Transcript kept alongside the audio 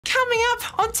Coming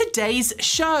up on today's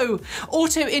show,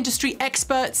 auto industry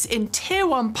experts in Tier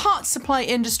 1 parts supply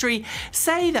industry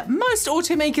say that most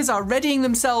automakers are readying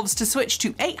themselves to switch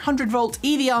to 800-volt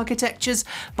EV architectures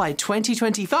by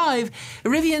 2025.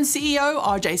 Rivian CEO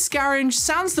RJ Scaringe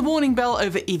sounds the warning bell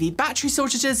over EV battery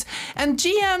shortages, and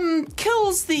GM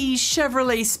kills the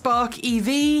Chevrolet Spark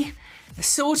EV,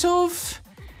 sort of,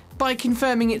 by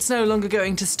confirming it's no longer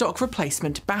going to stock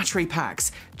replacement battery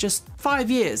packs, just 5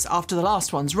 years after the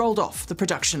last ones rolled off the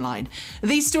production line.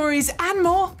 These stories and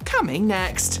more coming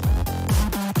next.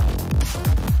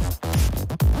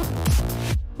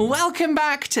 Welcome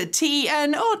back to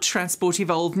TN or Transport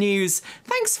Evolved News.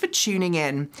 Thanks for tuning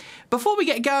in. Before we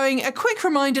get going, a quick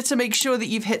reminder to make sure that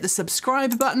you've hit the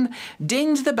subscribe button,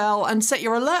 dinged the bell, and set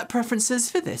your alert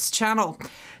preferences for this channel.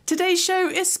 Today's show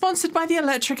is sponsored by the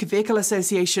Electric Vehicle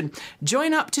Association.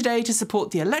 Join up today to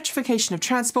support the electrification of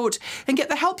transport and get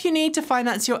the help you need to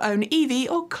finance your own EV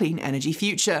or clean energy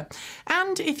future.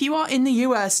 And if you are in the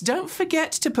US, don't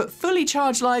forget to put Fully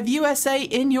Charged Live USA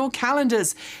in your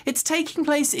calendars. It's taking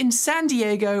place in San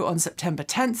Diego on September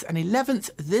 10th and 11th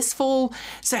this fall,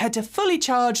 so head to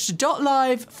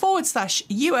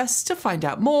fullycharged.live/US to find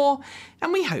out more,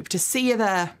 and we hope to see you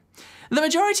there. The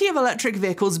majority of electric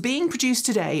vehicles being produced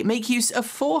today make use of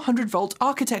 400-volt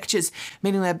architectures,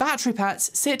 meaning their battery packs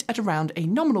sit at around a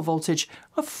nominal voltage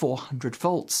of 400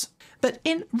 volts. But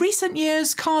in recent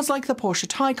years, cars like the Porsche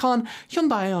Taycan,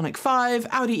 Hyundai Ioniq 5,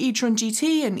 Audi e-tron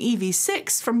GT and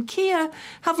EV6 from Kia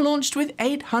have launched with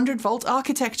 800-volt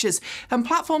architectures, and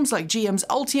platforms like GM's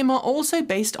Ultium are also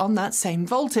based on that same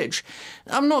voltage.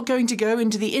 I'm not going to go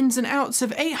into the ins and outs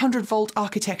of 800-volt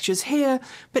architectures here,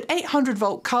 but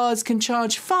 800-volt cars can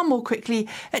charge far more quickly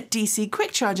at DC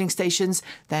quick charging stations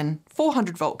than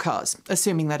 400-volt cars,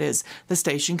 assuming that is, the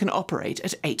station can operate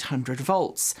at 800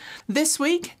 volts. This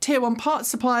week, Tier 1 parts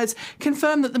suppliers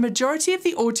confirm that the majority of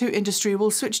the auto industry will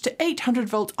switch to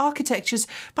 800-volt architectures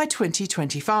by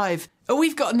 2025.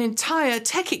 We've got an entire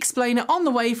tech explainer on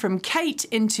the way from Kate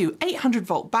into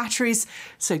 800-volt batteries,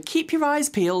 so keep your eyes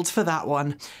peeled for that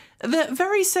one. The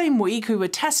very same week we were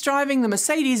test driving the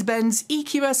Mercedes-Benz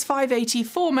EQS 580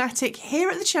 4MATIC here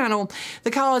at the channel, the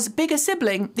car's bigger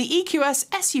sibling, the EQS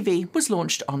SUV, was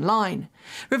launched online.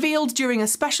 Revealed during a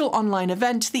special online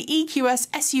event, the EQS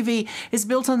SUV is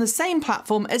built on the same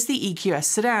platform as the EQS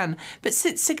sedan, but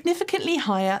sits significantly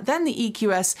higher than the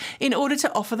EQS in order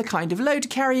to offer the kind of load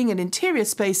carrying and interior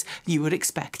space you would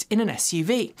expect in an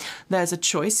SUV. There's a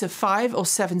choice of 5 or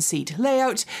 7 seat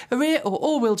layout, a rear or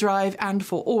all-wheel drive, and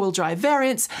for all-wheel drive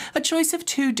variants, a choice of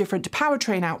 2 different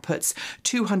powertrain outputs,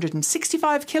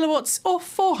 265 kilowatts or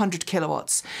 400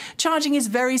 kilowatts. Charging is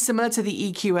very similar to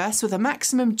the EQS, with a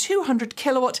maximum 200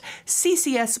 kilowatt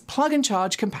CCS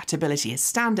plug-and-charge compatibility as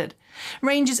standard.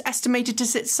 Range is estimated to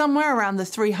sit somewhere around the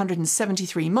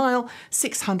 373-mile,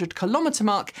 600-kilometre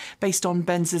mark based on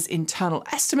Benz's internal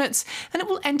estimates, and it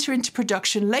will enter into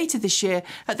production later this year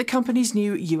at the company's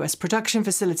new US production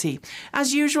facility.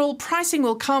 As usual, pricing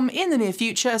will come in the near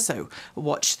future, so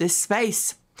watch this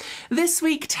space. This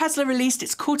week, Tesla released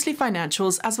its quarterly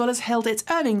financials as well as held its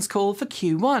earnings call for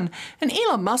Q1, and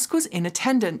Elon Musk was in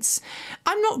attendance.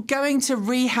 I'm not going to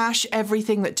rehash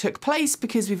everything that took place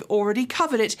because we've already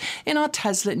covered it in our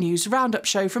Tesla News Roundup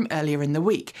show from earlier in the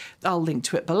week. I'll link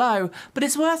to it below, but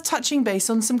it's worth touching base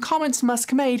on some comments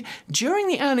Musk made during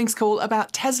the earnings call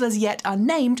about Tesla's yet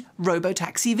unnamed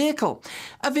Robotaxi vehicle,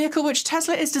 a vehicle which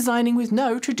Tesla is designing with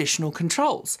no traditional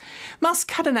controls. Musk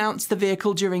had announced the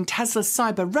vehicle during Tesla's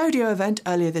Cyber Rodeo event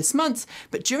earlier this month,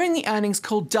 but during the earnings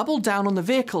call doubled down on the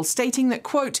vehicle, stating that,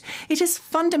 quote, "It is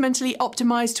fundamentally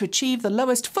optimized to achieve the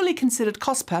lowest fully considered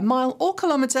cost per mile or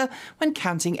kilometre when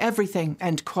counting everything,"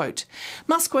 end quote.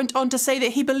 Musk went on to say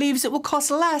that he believes it will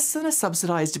cost less than a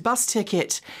subsidised bus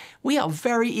ticket. We are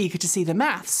very eager to see the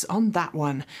maths on that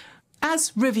one.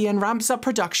 As Rivian ramps up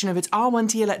production of its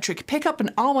R1T electric pickup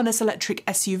and R1S electric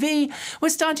SUV, we're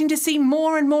starting to see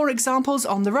more and more examples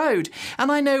on the road.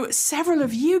 And I know several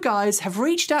of you guys have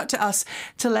reached out to us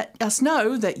to let us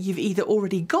know that you've either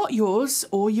already got yours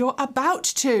or you're about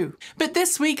to. But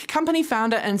this week, company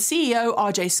founder and CEO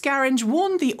RJ Scaringe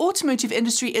warned the automotive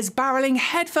industry is barreling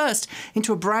headfirst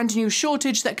into a brand new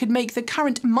shortage that could make the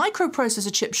current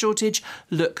microprocessor chip shortage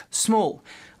look small.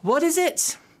 What is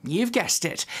it? You've guessed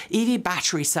it, EV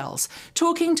battery cells.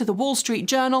 Talking to the Wall Street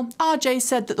Journal, RJ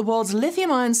said that the world's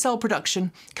lithium-ion cell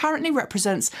production currently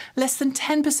represents less than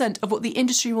 10% of what the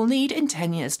industry will need in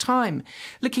 10 years' time.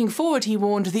 Looking forward, he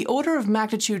warned, the order of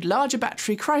magnitude larger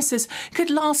battery crisis could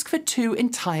last for 2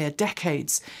 entire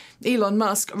decades. Elon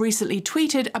Musk recently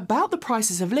tweeted about the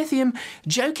prices of lithium,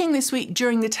 joking this week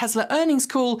during the Tesla earnings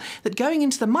call that going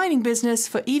into the mining business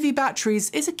for EV batteries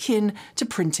is akin to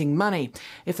printing money.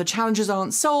 If the challenges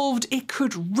aren't solved, it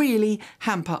could really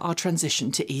hamper our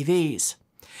transition to EVs.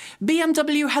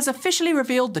 BMW has officially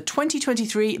revealed the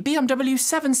 2023 BMW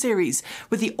 7 Series,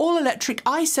 with the all-electric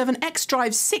i7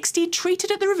 xDrive 60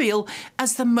 treated at the reveal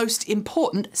as the most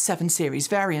important 7 Series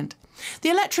variant. The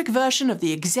electric version of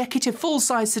the Executive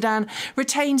full-size sedan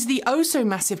retains the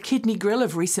oh-so-massive kidney grille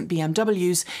of recent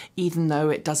BMWs, even though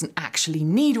it doesn't actually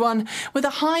need one, with a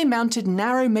high-mounted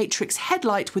narrow matrix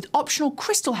headlight with optional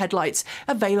crystal headlights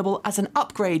available as an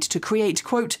upgrade to create,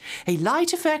 quote, a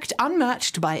light effect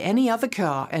unmatched by any other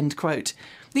car, end quote.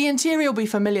 The interior will be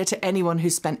familiar to anyone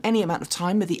who's spent any amount of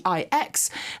time with the iX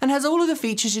and has all of the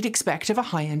features you'd expect of a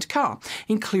high-end car,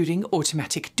 including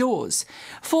automatic doors.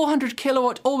 400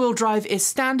 kilowatt all-wheel drive is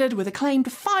standard, with a claimed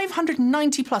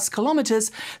 590 plus kilometers,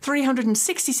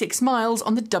 366 miles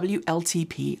on the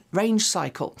WLTP range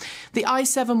cycle. The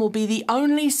i7 will be the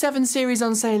only 7 Series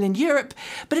on sale in Europe,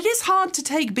 but it is hard to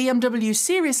take BMW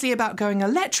seriously about going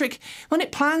electric when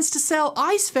it plans to sell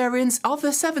ICE variants of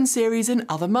the 7 Series in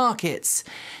other markets,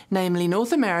 namely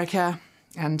North America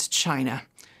and China.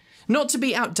 Not to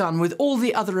be outdone with all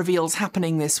the other reveals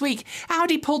happening this week,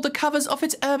 Audi pulled the covers off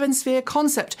its Urbansphere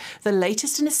concept, the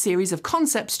latest in a series of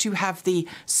concepts to have the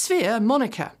Sphere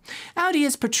moniker. Audi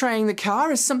is portraying the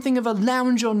car as something of a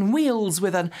lounge on wheels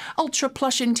with an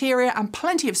ultra-plush interior and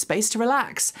plenty of space to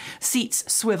relax. Seats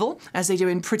swivel, as they do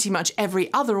in pretty much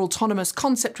every other autonomous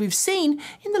concept we've seen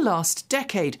in the last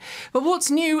decade. But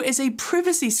what's new is a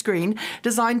privacy screen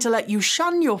designed to let you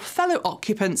shun your fellow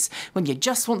occupants when you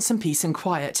just want some peace and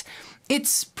quiet.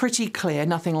 It's pretty clear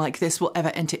nothing like this will ever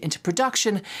enter into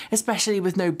production, especially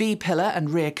with no B-pillar and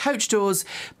rear coach doors,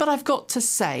 but I've got to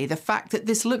say the fact that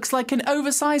this looks like an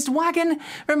oversized wagon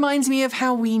reminds me of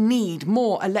how we need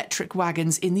more electric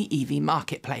wagons in the EV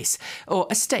marketplace, or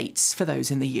estates for those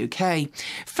in the UK.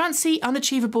 Fancy,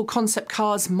 unachievable concept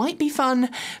cars might be fun,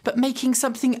 but making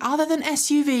something other than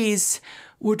SUVs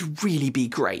would really be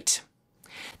great.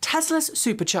 Tesla's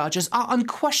superchargers are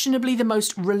unquestionably the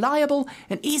most reliable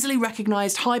and easily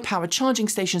recognised high-power charging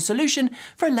station solution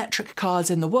for electric cars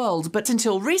in the world, but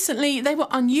until recently they were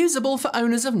unusable for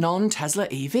owners of non-Tesla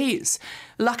EVs.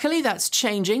 Luckily, that's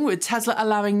changing, with Tesla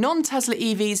allowing non-Tesla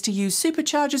EVs to use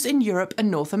superchargers in Europe and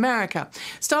North America,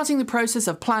 starting the process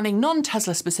of planning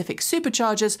non-Tesla specific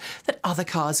superchargers that other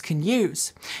cars can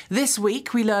use. This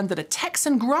week, we learned that a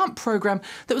Texan grant program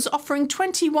that was offering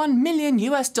 $21 million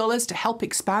to help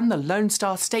expand the Lone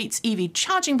Star State's EV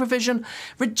charging provision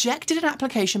rejected an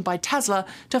application by Tesla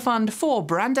to fund 4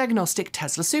 brand-agnostic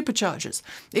Tesla superchargers.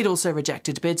 It also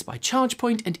rejected bids by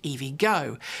ChargePoint and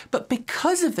EVgo. But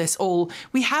because of this all,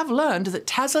 we have learned that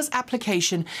Tesla's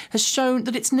application has shown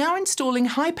that it's now installing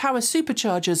high-power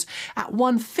superchargers at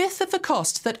 1/5 of the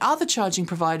cost that other charging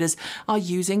providers are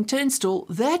using to install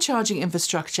their charging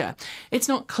infrastructure. It's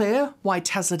not clear why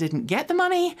Tesla didn't get the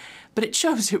money, but it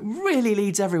shows it really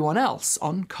leads everyone else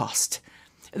on cost.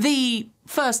 The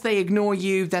first they ignore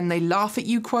you, then they laugh at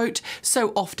you quote,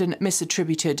 so often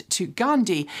misattributed to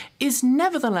Gandhi, is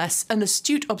nevertheless an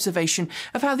astute observation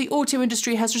of how the auto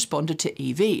industry has responded to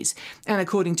EVs. And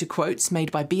according to quotes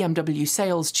made by BMW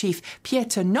sales chief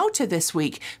Pietro Nota this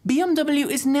week, BMW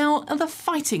is now at the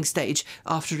fighting stage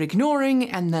after ignoring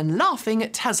and then laughing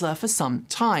at Tesla for some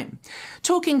time.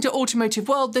 Talking to Automotive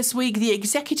World this week, the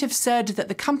executive said that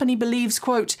the company believes,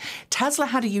 quote, Tesla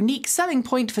had a unique selling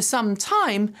point for some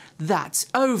time, that's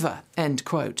over, end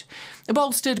quote.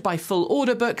 Bolstered by full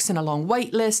order books and a long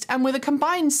wait list, and with a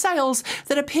combined sales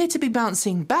that appear to be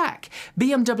bouncing back,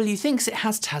 BMW thinks it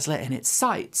has Tesla in its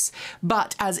sights.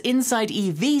 But as Inside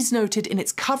EVs noted in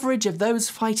its coverage of those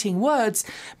fighting words,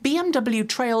 BMW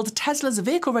trailed Tesla's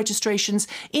vehicle registrations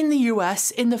in the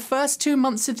US in the first 2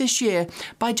 months of this year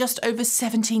by just over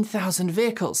 17,000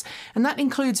 vehicles, and that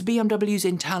includes BMW's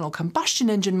internal combustion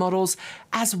engine models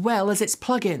as well as its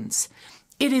plug-ins.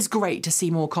 It is great to see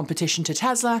more competition to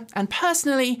Tesla, and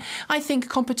personally, I think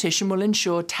competition will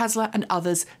ensure Tesla and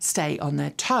others stay on their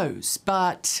toes.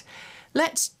 But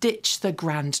let's ditch the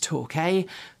grand talk, eh?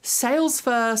 Sales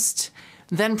first,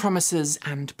 then promises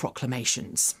and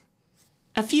proclamations.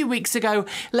 A few weeks ago,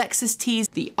 Lexus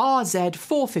teased the RZ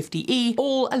 450e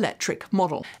all-electric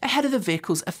model ahead of the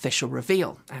vehicle's official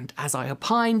reveal, and as I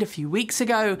opined a few weeks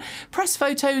ago, press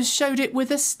photos showed it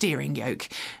with a steering yoke.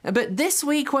 But this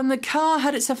week, when the car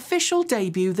had its official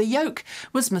debut, the yoke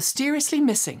was mysteriously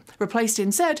missing, replaced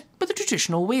instead with a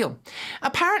traditional wheel.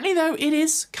 Apparently, though, it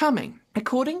is coming.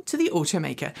 According to the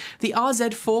automaker, the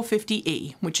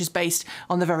RZ450e, which is based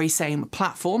on the very same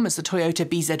platform as the Toyota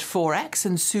BZ4X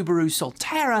and Subaru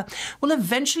Solterra, will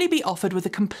eventually be offered with a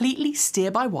completely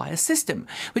steer-by-wire system,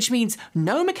 which means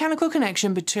no mechanical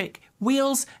connection between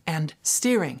wheels and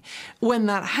steering. When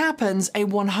that happens, a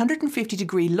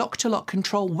 150-degree lock-to-lock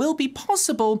control will be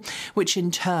possible, which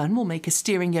in turn will make a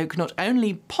steering yoke not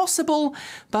only possible,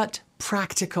 but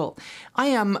practical. I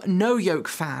am no Yoke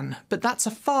fan, but that's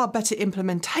a far better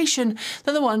implementation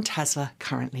than the one Tesla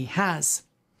currently has.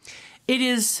 It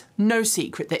is no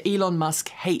secret that Elon Musk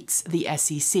hates the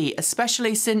SEC,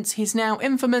 especially since he's now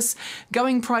infamous.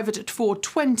 Going private at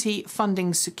 420,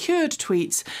 funding secured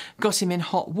tweets got him in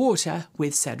hot water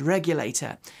with said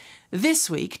regulator. This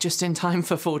week, just in time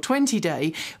for 420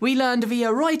 Day, we learned via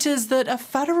Reuters that a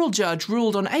federal judge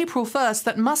ruled on April 1st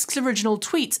that Musk's original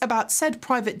tweets about said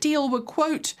private deal were,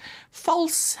 quote,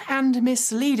 false and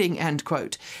misleading, end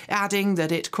quote, adding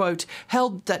that it, quote,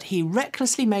 held that he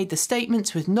recklessly made the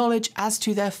statements with knowledge as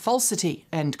to their falsity,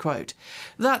 end quote.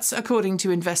 That's according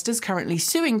to investors currently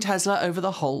suing Tesla over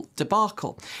the whole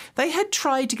debacle. They had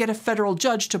tried to get a federal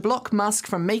judge to block Musk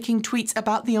from making tweets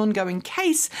about the ongoing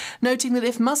case, noting that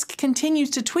if Musk continues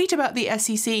to tweet about the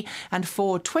SEC and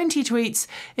 420 tweets,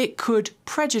 it could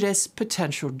prejudice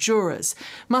potential jurors.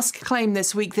 Musk claimed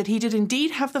this week that he did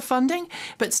indeed have the funding,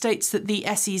 but states that the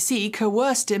SEC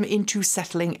coerced him into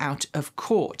settling out of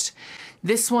court.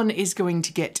 This one is going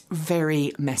to get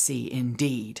very messy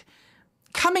indeed.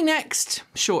 Coming next,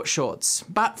 short shorts.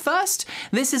 But first,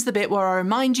 this is the bit where I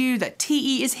remind you that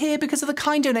TE is here because of the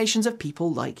kind donations of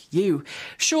people like you.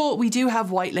 Sure, we do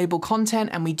have white label content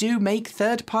and we do make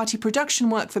third-party production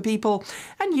work for people,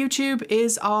 and YouTube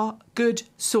is our good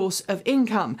source of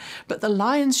income. But the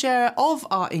lion's share of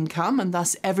our income, and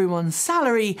thus everyone's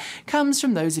salary, comes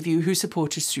from those of you who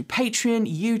support us through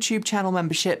Patreon, YouTube channel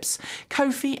memberships,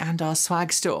 Ko-fi and our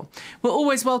swag store. We're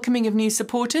always welcoming of new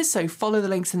supporters, so follow the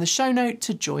links in the show note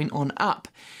to join on up.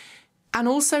 And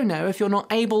also know if you're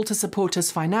not able to support us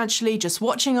financially, just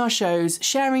watching our shows,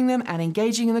 sharing them and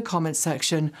engaging in the comments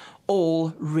section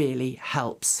all really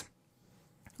helps.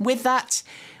 With that,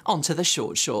 onto the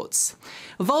short shorts.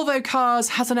 Volvo Cars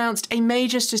has announced a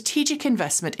major strategic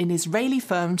investment in Israeli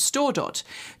firm StoreDot.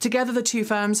 Together, the two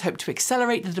firms hope to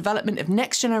accelerate the development of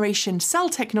next-generation cell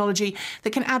technology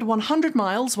that can add 100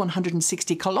 miles,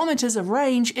 160 kilometers of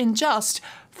range in just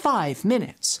 5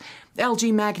 minutes.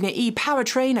 LG Magna E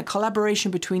Powertrain, a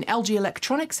collaboration between LG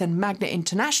Electronics and Magna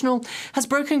International, has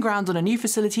broken ground on a new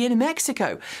facility in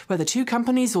Mexico, where the two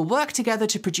companies will work together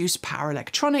to produce power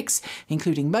electronics,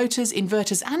 including motors,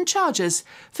 inverters and chargers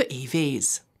for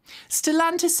EVs.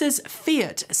 Stellantis'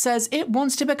 Fiat says it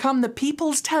wants to become the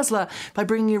people's Tesla by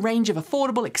bringing a range of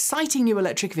affordable, exciting new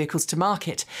electric vehicles to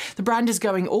market. The brand is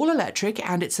going all electric,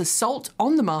 and its assault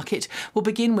on the market will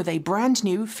begin with a brand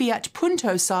new Fiat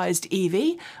Punto-sized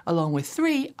EV, along with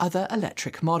 3 other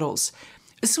electric models.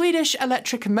 Swedish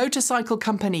electric motorcycle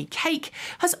company Cake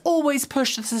has always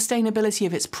pushed the sustainability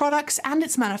of its products and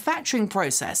its manufacturing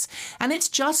process, and it's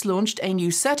just launched a new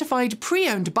certified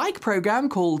pre-owned bike program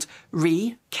called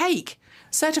Re-Cake.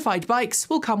 Certified bikes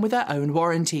will come with their own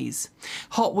warranties.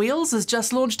 Hot Wheels has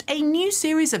just launched a new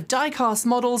series of die-cast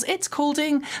models it's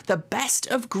calling the Best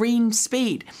of Green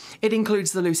Speed. It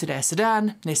includes the Lucid Air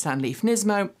sedan, Nissan Leaf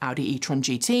Nismo, Audi e-tron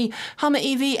GT, Hummer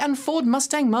EV and Ford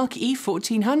Mustang Mach-E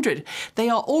 1400. They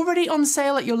are already on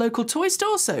sale at your local toy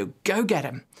store, so go get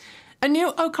them. A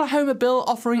new Oklahoma bill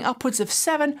offering upwards of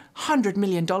 $700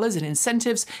 million in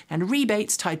incentives and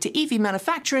rebates tied to EV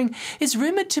manufacturing is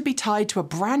rumoured to be tied to a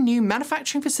brand new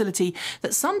manufacturing facility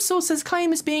that some sources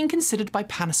claim is being considered by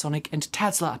Panasonic and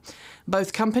Tesla.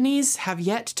 Both companies have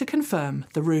yet to confirm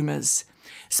the rumours.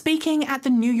 Speaking at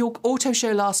the New York Auto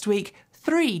Show last week,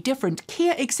 3 different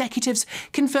Kia executives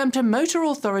confirmed to Motor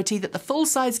Authority that the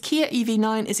full-size Kia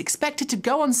EV9 is expected to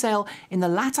go on sale in the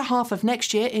latter half of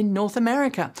next year in North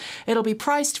America. It'll be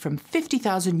priced from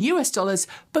 $50,000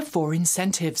 before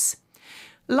incentives.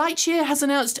 Lightyear has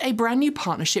announced a brand new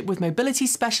partnership with mobility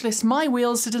specialist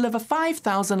MyWheels to deliver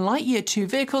 5,000 Lightyear 2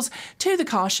 vehicles to the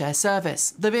car share service.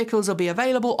 The vehicles will be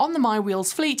available on the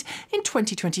MyWheels fleet in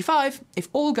 2025 if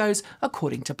all goes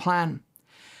according to plan.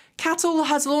 CATL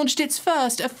has launched its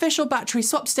first official battery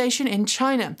swap station in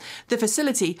China. The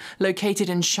facility, located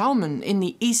in Xiamen in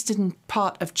the eastern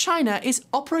part of China, is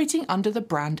operating under the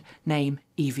brand name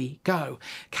EVgo.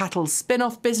 CATL's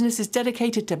spin-off business is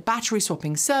dedicated to battery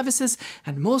swapping services,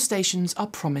 and more stations are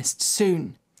promised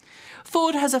soon.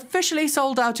 Ford has officially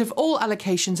sold out of all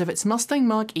allocations of its Mustang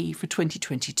Mach-E for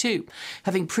 2022.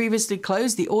 Having previously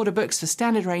closed the order books for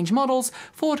standard range models,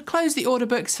 Ford closed the order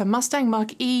books for Mustang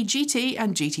Mach-E GT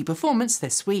and GT Performance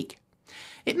this week.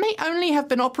 It may only have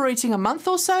been operating a month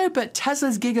or so, but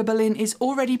Tesla's Giga Berlin is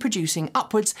already producing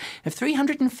upwards of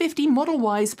 350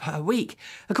 Model Ys per week.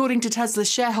 According to Tesla's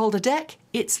shareholder deck,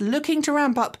 it's looking to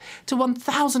ramp up to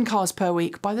 1,000 cars per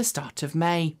week by the start of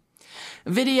May.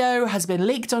 Video has been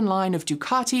leaked online of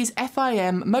Ducati's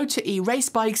FIM Motor E race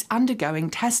bikes undergoing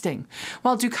testing.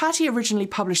 While Ducati originally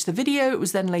published the video, it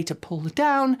was then later pulled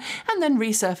down and then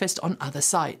resurfaced on other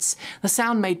sites. The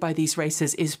sound made by these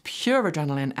races is pure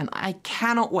adrenaline, and I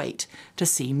cannot wait to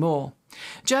see more.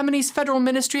 Germany's Federal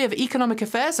Ministry of Economic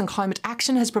Affairs and Climate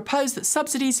Action has proposed that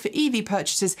subsidies for EV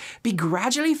purchases be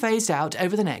gradually phased out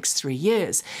over the next 3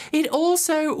 years. It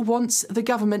also wants the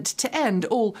government to end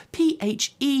all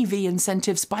PHEV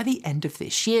incentives by the end of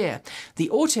this year. The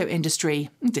auto industry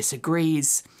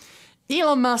disagrees.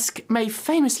 Elon Musk may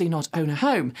famously not own a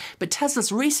home, but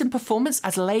Tesla's recent performance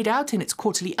as laid out in its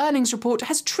quarterly earnings report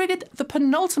has triggered the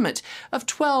penultimate of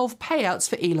 12 payouts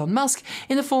for Elon Musk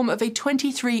in the form of a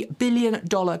 $23 billion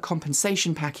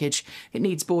compensation package. It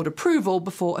needs board approval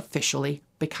before officially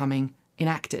becoming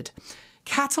enacted.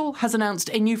 CATL has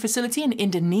announced a new facility in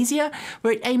Indonesia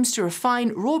where it aims to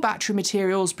refine raw battery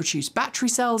materials, produce battery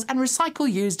cells and recycle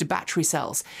used battery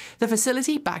cells. The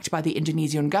facility, backed by the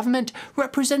Indonesian government,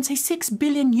 represents a $6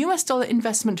 billion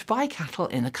investment by CATL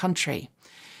in the country.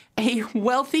 A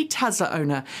wealthy Tesla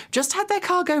owner just had their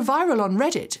car go viral on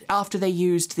Reddit after they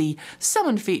used the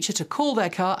summon feature to call their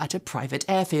car at a private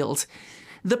airfield.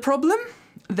 The problem?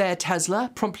 Their Tesla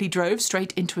promptly drove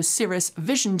straight into a Cirrus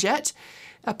Vision jet,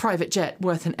 a private jet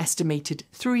worth an estimated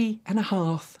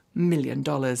 $3.5 million.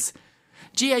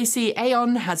 GAC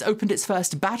Aeon has opened its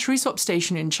first battery swap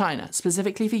station in China,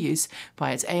 specifically for use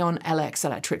by its Aeon LX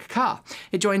electric car.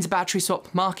 It joins battery swap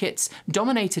markets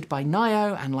dominated by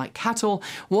NIO and, like CATL,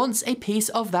 wants a piece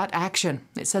of that action.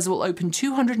 It says it will open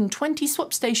 220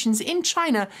 swap stations in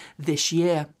China this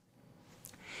year.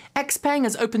 XPeng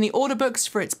has opened the order books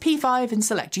for its P5 in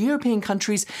select European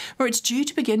countries where it's due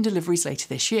to begin deliveries later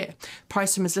this year.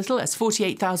 Priced from as little as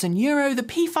 €48,000, the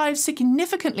P5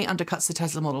 significantly undercuts the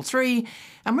Tesla Model 3,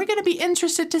 and we're going to be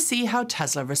interested to see how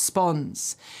Tesla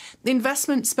responds. The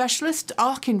investment specialist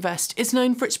ARK Invest is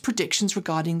known for its predictions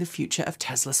regarding the future of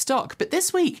Tesla stock, but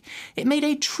this week it made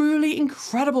a truly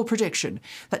incredible prediction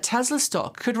that Tesla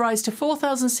stock could rise to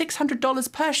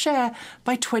 $4,600 per share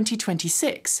by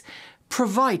 2026.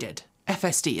 Provided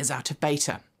FSD is out of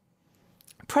beta.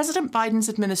 President Biden's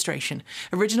administration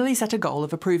originally set a goal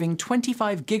of approving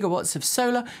 25 gigawatts of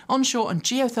solar, onshore and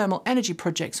geothermal energy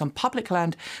projects on public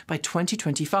land by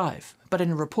 2025. But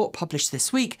in a report published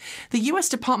this week, the US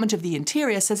Department of the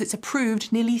Interior says it's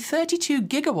approved nearly 32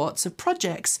 gigawatts of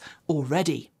projects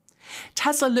already.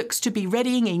 Tesla looks to be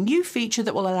readying a new feature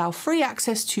that will allow free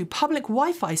access to public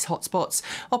Wi-Fi hotspots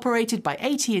operated by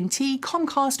AT&T,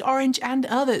 Comcast, Orange and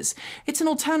others. It's an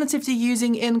alternative to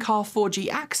using in-car 4G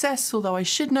access, although I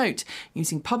should note,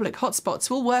 using public hotspots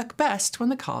will work best when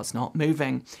the car's not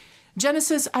moving.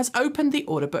 Genesis has opened the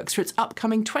order books for its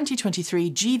upcoming 2023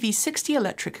 GV60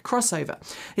 electric crossover.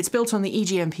 It's built on the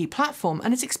EGMP platform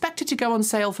and is expected to go on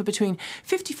sale for between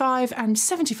 $55,000 and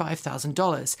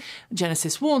 $75,000.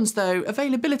 Genesis warns, though,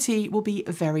 availability will be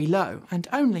very low and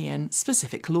only in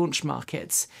specific launch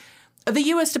markets. The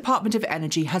US Department of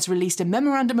Energy has released a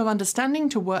memorandum of understanding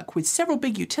to work with several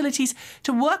big utilities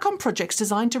to work on projects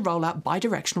designed to roll out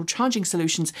bidirectional charging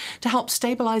solutions to help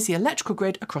stabilize the electrical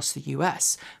grid across the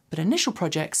US. But initial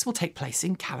projects will take place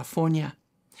in California.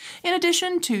 In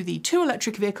addition to the 2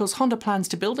 electric vehicles Honda plans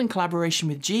to build in collaboration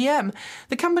with GM,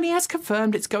 the company has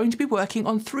confirmed it's going to be working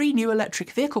on 3 new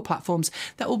electric vehicle platforms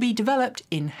that will be developed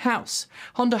in-house.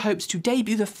 Honda hopes to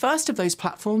debut the first of those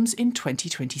platforms in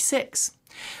 2026.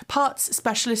 Parts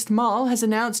specialist Marl has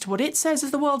announced what it says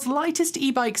is the world's lightest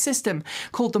e-bike system.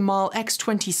 Called the Marl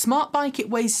X20 Smart Bike, it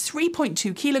weighs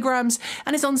 3.2 kilograms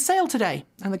and is on sale today.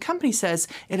 And the company says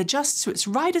it adjusts to its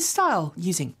rider's style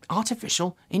using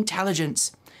artificial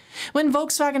intelligence. When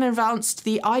Volkswagen announced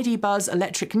the ID. Buzz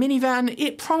electric minivan,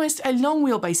 it promised a long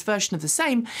wheelbase version of the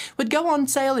same would go on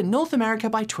sale in North America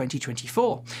by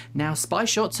 2024. Now spy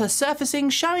shots are surfacing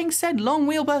showing said long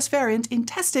wheelbase variant in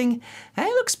testing, and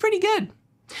it looks pretty good.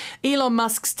 Elon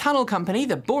Musk's tunnel company,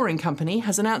 The Boring Company,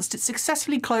 has announced it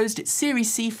successfully closed its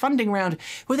Series C funding round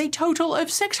with a total of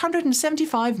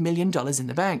 $675 million in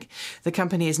the bank. The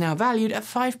company is now valued at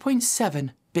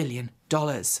 $5.7 billion.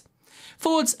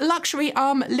 Ford's luxury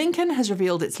arm Lincoln has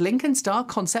revealed its Lincoln Star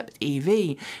Concept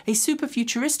EV, a super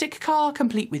futuristic car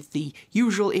complete with the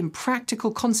usual impractical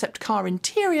concept car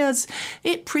interiors.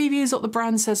 It previews what the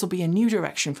brand says will be a new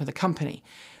direction for the company.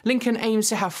 Lincoln aims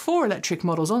to have 4 electric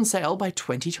models on sale by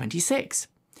 2026.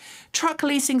 Truck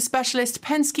leasing specialist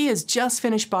Penske has just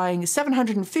finished buying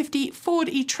 750 Ford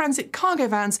E-Transit cargo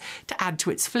vans to add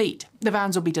to its fleet. The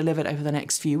vans will be delivered over the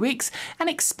next few weeks and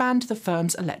expand the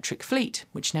firm's electric fleet,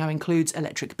 which now includes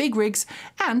electric big rigs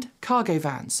and cargo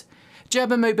vans.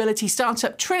 German mobility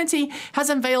startup Trinity has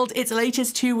unveiled its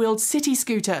latest 2-wheeled city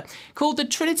scooter. Called the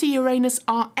Trinity Uranus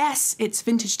RS, its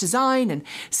vintage design and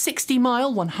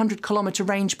 60-mile, 100-kilometre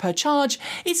range per charge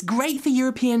is great for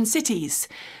European cities.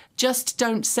 Just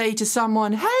don't say to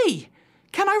someone, "Hey,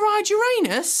 can I ride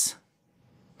Uranus?"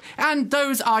 And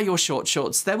those are your short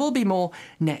shorts. There will be more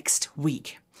next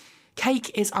week.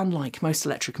 Cake is unlike most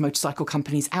electric motorcycle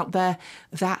companies out there.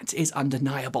 That is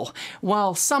undeniable.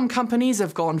 While some companies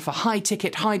have gone for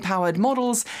high-ticket, high-powered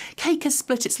models, Cake has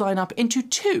split its lineup into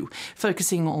 2,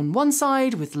 focusing on one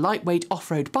side with lightweight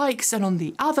off-road bikes and on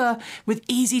the other with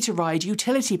easy-to-ride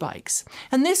utility bikes.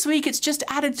 And this week it's just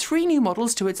added 3 new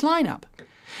models to its lineup.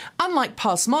 Unlike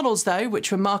past models, though, which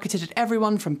were marketed at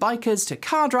everyone from bikers to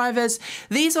car drivers,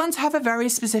 these ones have a very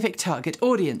specific target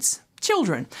audience: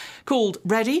 children. Called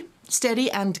Ready, Steady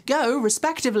and Go,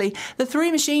 respectively, the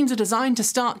 3 machines are designed to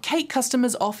start Cake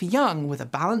customers off young with a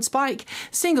balance bike,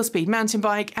 single-speed mountain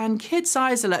bike and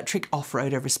kid-size electric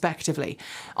off-roader, respectively.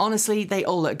 Honestly, they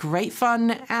all look great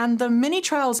fun, and the Mini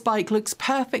Trails bike looks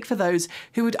perfect for those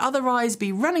who would otherwise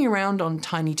be running around on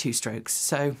tiny 2-strokes.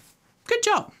 So, good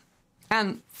job.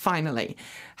 And finally,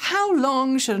 how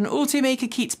long should an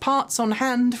automaker keep parts on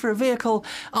hand for a vehicle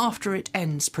after it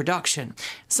ends production?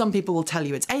 Some people will tell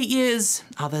you it's 8 years,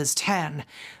 others 10.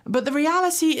 But the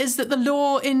reality is that the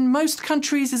law in most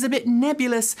countries is a bit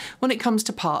nebulous when it comes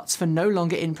to parts for no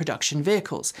longer in production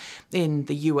vehicles. In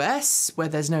the US, where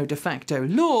there's no de facto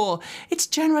law, it's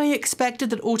generally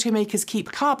expected that automakers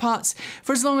keep car parts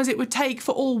for as long as it would take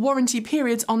for all warranty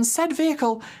periods on said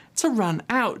vehicle to run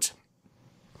out.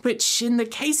 Which, in the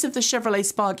case of the Chevrolet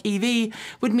Spark EV,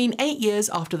 would mean 8 years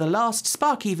after the last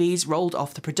Spark EVs rolled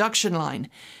off the production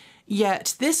line.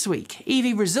 Yet this week,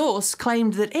 EV Resource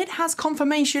claimed that it has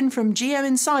confirmation from GM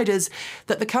insiders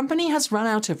that the company has run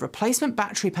out of replacement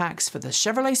battery packs for the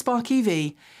Chevrolet Spark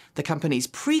EV, the company's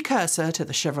precursor to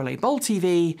the Chevrolet Bolt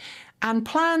EV, and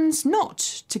plans not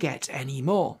to get any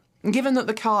more. Given that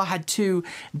the car had 2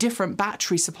 different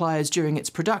battery suppliers during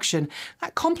its production,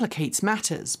 that complicates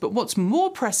matters. But what's more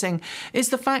pressing is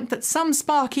the fact that some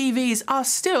Spark EVs are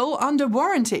still under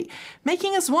warranty,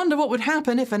 making us wonder what would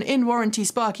happen if an in-warranty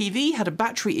Spark EV had a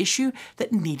battery issue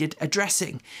that needed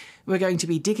addressing. We're going to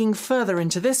be digging further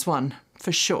into this one,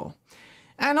 for sure.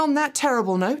 And on that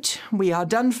terrible note, we are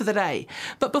done for the day.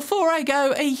 But before I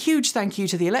go, a huge thank you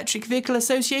to the Electric Vehicle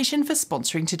Association for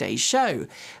sponsoring today's show.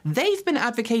 They've been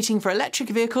advocating for electric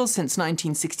vehicles since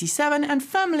 1967 and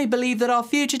firmly believe that our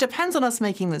future depends on us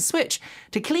making the switch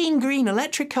to clean, green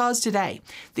electric cars today.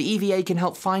 The EVA can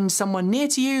help find someone near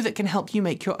to you that can help you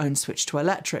make your own switch to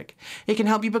electric. It can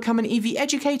help you become an EV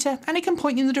educator, and it can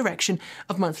point you in the direction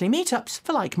of monthly meetups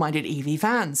for like-minded EV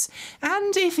fans.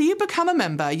 And if you become a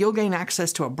member, you'll gain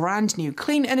access to a brand new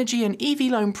clean energy and EV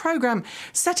loan program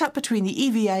set up between the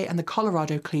EVA and the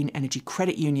Colorado Clean Energy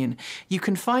Credit Union. You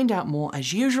can find out more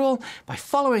as usual by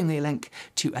following the link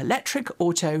to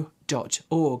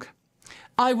electricauto.org.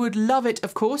 I would love it,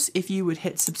 of course, if you would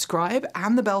hit subscribe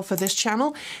and the bell for this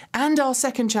channel and our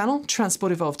second channel,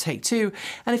 Transport Evolved Take 2.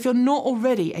 And if you're not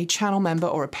already a channel member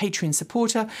or a Patreon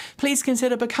supporter, please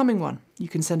consider becoming one. You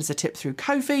can send us a tip through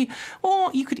Ko-fi,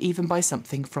 or you could even buy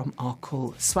something from our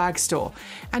cool swag store.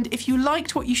 And if you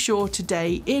liked what you saw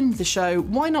today in the show,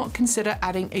 why not consider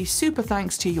adding a super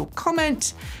thanks to your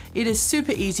comment? It is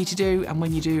super easy to do, and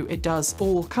when you do, it does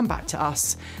all come back to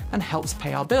us and helps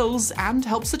pay our bills and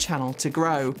helps the channel to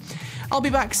grow. I'll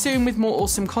be back soon with more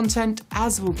awesome content,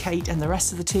 as will Kate and the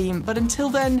rest of the team, but until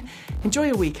then, enjoy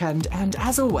your weekend, and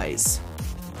as always,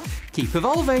 keep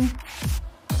evolving!